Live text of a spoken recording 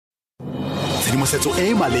tshedimosetso e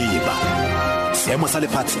e maleba, seemo sa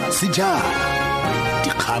lefatshe se jang,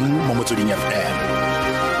 dikgang mo Motsweding FM,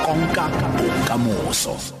 konka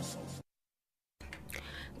bokamoso.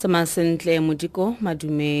 Tsamasentle modiko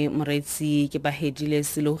madume moretsi ke bahedile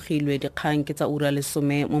Selogilwe dikgang ke tsa ura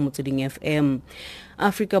lesome mo Motsweding FM.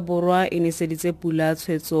 Afrika Borwa e neseditse pula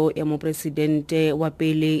tshwetso ya mopresidente wa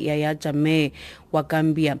pele ya Jammeh wa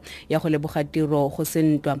Gambia ya go leboga tiro go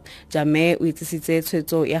sentwa. Jammeh o itsisitse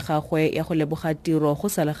tshwetso ya gagwe ya go leboga tiro go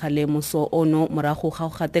salegale moso ono morago ga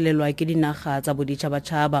go gatelelwa ke dinaga tsa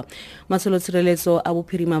boditšhabatšhaba. Matsholotshireletso a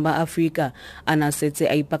bophirima ba Afrika a na setse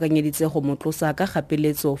a ipakanyeditse go motlosa ka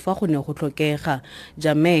gapeletso fa go ne go tlhokega.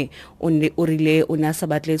 Jammeh o rile o ne a sa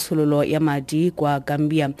batle tshololo ya madi kwa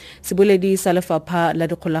Gambia. Seboledi sa lefapha la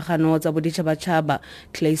dikgolagano tsa boditšhabatšhaba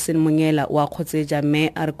Clayson Monyela wa kgotse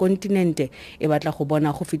Jammeh a re kontinente e batla go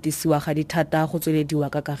bona go fetisiwa ga dithata go tswelediwa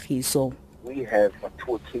ka kagiso. We have on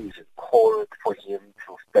two occasions called for him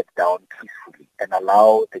to step down peacefully and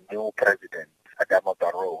allow the new president,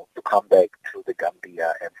 Batho, to come back to the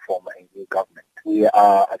Gambia and form a new government. We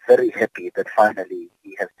are very happy that finally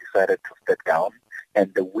he has decided to step down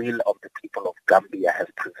and the will of the people of Gambia has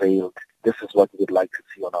prevailed. This is what we would like to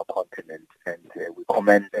see on our continent, and we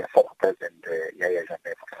commend former President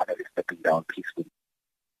Jammeh for finally stepping down peacefully.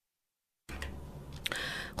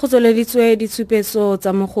 Go tsweleditswe ditshupetso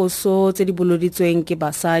tsa mogoso tse di boloditsweng ke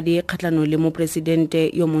basadi kgatlhanong le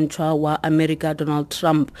mopresidente yo montšhwa wa America Donald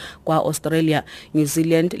Trump kwa Australia, New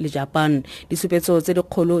Zealand le Japan. Ditshupetso tse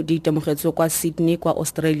dikgolo di itemogetswe kwa Sydney kwa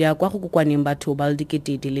Australia kwa go kokwaneng batho ba le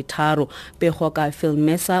 3,000. Pego ka Phil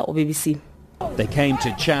Mesa o BBC. They came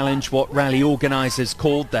to challenge what rally organizers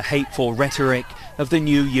called the hateful rhetoric of the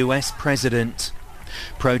new US president.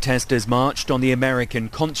 Protesters marched on the American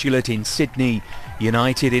consulate in Sydney,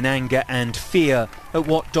 united in anger and fear at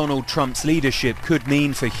what Donald Trump's leadership could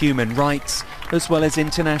mean for human rights, as well as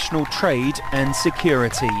international trade and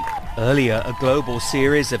security. Earlier, a global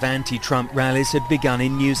series of anti-Trump rallies had begun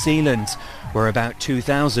in New Zealand, where about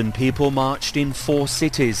 2,000 people marched in 4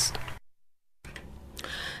 cities.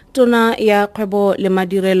 Tona ya kgwebo le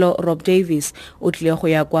madirelo Rob Davis o tlile go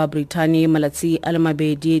ya kwa Brittany malatsi a le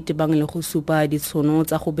mabedi tebang le go supa ditshono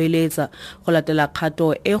tsa go beeletsa go latela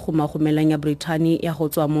kgato e go magomelang ya Brittany ya go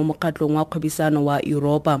tswa mo mokgatlong wa kgwebisano wa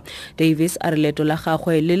Europa. Davis a re leeto la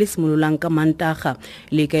gagwe le le simololang ka Mantaga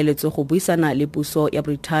le kaeletswe go buisana le puso ya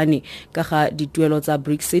Brittany ka ga dituelo tsa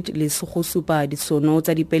Brexit le go supa ditsono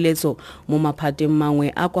tsa dipeeletso mo maphateng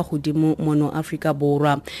mangwe a kwa godimo mono Afrika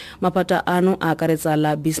Borwa. Maphata ano a akaretsa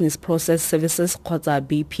la Business Process Services kgotsa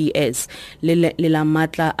BPS le la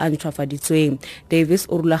matla a ntšhwafaditsweng. Davis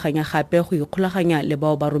o rulaganya gape go ikgolaganya le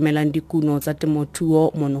bao ba romelang dikuno tsa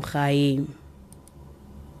temothuo mo gae.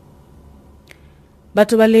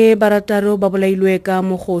 Batho ba le barataro ba bolailwe ka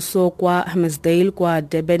mogoso kwa Hammersdale kwa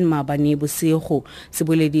Duban maabane bosigo.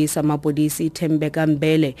 Seboledi sa mapodisi Thembeka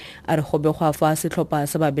Mbele a re go begwa fa setlhopha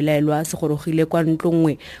sa babelaelwa se gorogile kwa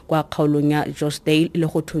ntlongwe kwa kgaolong ya Hammersdale le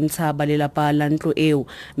go thuntsha balelapa la ntlo eo.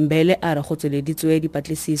 Mbele a re go tsweleditswe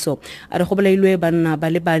dipatlisiso. A re go bolailwe banna ba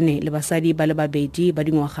le 4 le basadi ba le 2 ba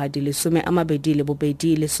dingwaga di le 22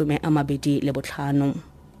 le 25.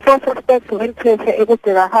 4 suspects went to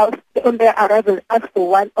the house. On their arrival, asked for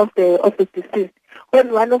one of the deceased.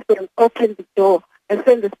 When one of them opened the door and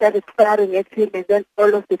then they started firing at him, and then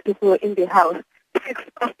all of the people were in the house. 6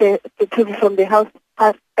 of the people from the house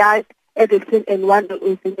had died at the scene, and one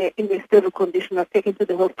was in a stable condition, was taken to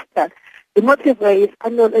the hospital. The motive is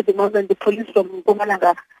unknown at the moment. The police from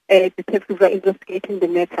Mpumalanga detectives are investigating the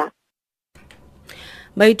matter.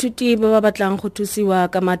 Baithuti ba ba batlang go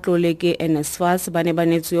thusiwa ka matlole ke NSFAS ba ne ba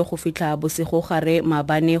netswe go fitlha bosigo gare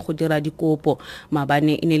maabane go dira dikopo.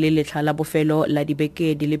 Maabane e ne le letlha la bofelo la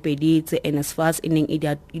dibeke di le 2 tse NSFAS e neng e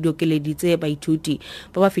dokeleditse baithuti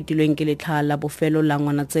ba ba fitilweng ke letlha la bofelo la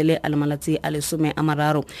Ngwanatsele a le malatsi a le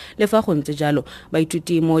 30. Le fa go ntse jalo,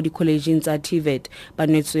 baithuti mo dikholejeng tsa TVET ba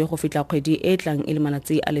netswe go fitlha kgwedi e tlang e le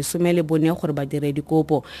malatsi a le 14 gore ba dire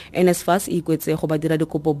dikopo. NSFAS e ikwetse go ba dira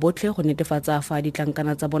dikopo botlhe go netefatsa fa ditlankana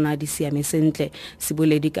tsa bona di siame sentle.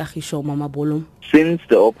 Seboledi Kagiso mo Mabolo. Since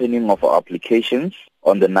the opening of our applications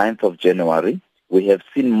on the 9th of January, we have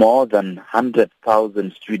seen more than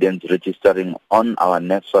 100,000 students registering on our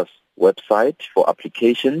NSFAS website for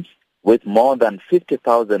applications, with more than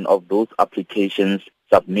 50,000 of those applications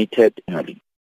submitted annually.